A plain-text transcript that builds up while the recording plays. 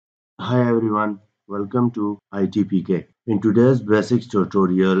Hi everyone, welcome to ITPK. In today's basics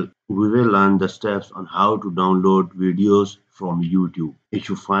tutorial, we will learn the steps on how to download videos from YouTube. If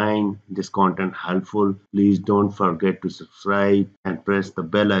you find this content helpful, please don't forget to subscribe and press the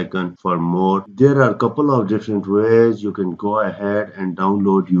bell icon for more. There are a couple of different ways you can go ahead and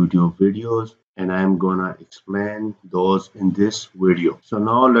download YouTube videos, and I'm gonna explain those in this video. So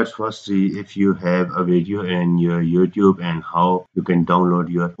now let's first see if you have a video in your YouTube and how you can download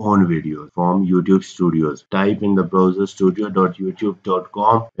your own videos from YouTube Studios. Type in the browser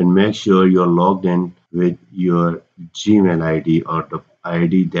studio.youtube.com and make sure you're logged in with your Gmail ID or the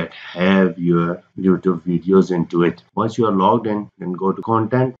ID that have your YouTube videos into it. Once you are logged in, then go to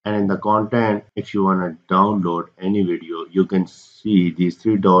content, and in the content, if you want to download any video, you can see these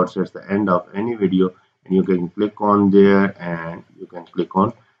three dots at the end of any video, and you can click on there and you can click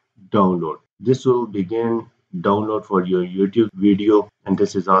on download. This will begin download for your YouTube video, and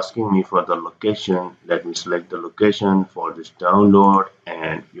this is asking me for the location. Let me select the location for this download,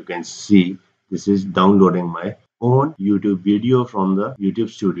 and you can see this is downloading my own YouTube video from the YouTube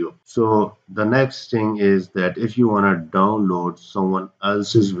studio. So the next thing is that if you want to download someone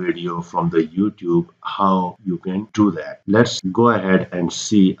else's video from the YouTube, how you can do that. Let's go ahead and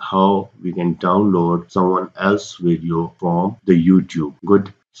see how we can download someone else's video from the YouTube.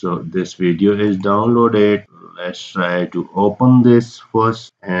 Good. So this video is downloaded. Let's try to open this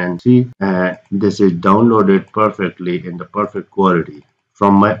first and see, and this is downloaded perfectly in the perfect quality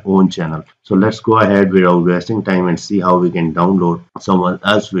from my own channel. So let's go ahead without wasting time and see how we can download someone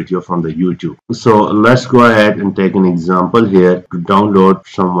else's video from the YouTube. So let's go ahead and take an example here to download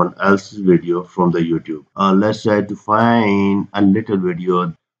someone else's video from the YouTube. Let's try to find a little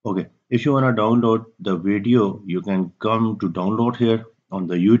video. Okay, if you want to download the video, you can come to download here on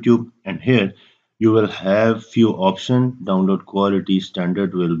the YouTube, and here you will have few options. Download quality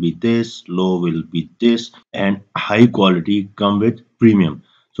standard will be this, low will be this, and high quality come with premium.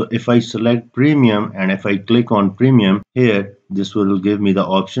 So if I select premium and if I click on premium here, this will give me the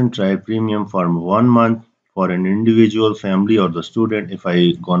option try premium for 1 month for an individual, family, or the student. If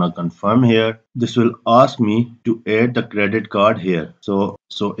I gonna confirm here, this will ask me to add the credit card here. So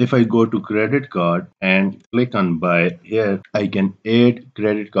if I go to credit card and click on buy here, I can add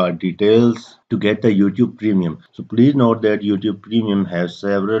credit card details to get the YouTube premium. So please note that YouTube premium has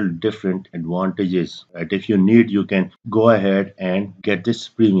several different advantages. Right? If you need, you can go ahead and get this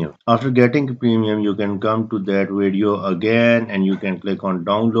premium. After getting premium, you can come to that video again and you can click on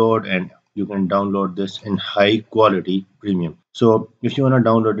download, and you can download this in high quality premium. So if you want to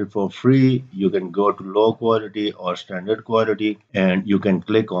download it for free, you can go to low quality or standard quality, and you can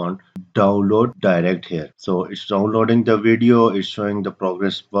click on download direct here. So it's downloading the video, it's showing the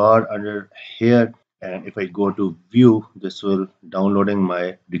progress bar under here, and if I go to view, this will downloading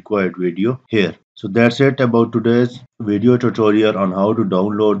my required video here. So that's it about today's video tutorial on how to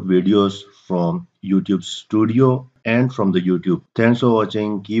download videos from YouTube Studio and from the YouTube. Thanks for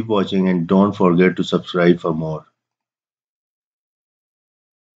watching, keep watching, and don't forget to subscribe for more.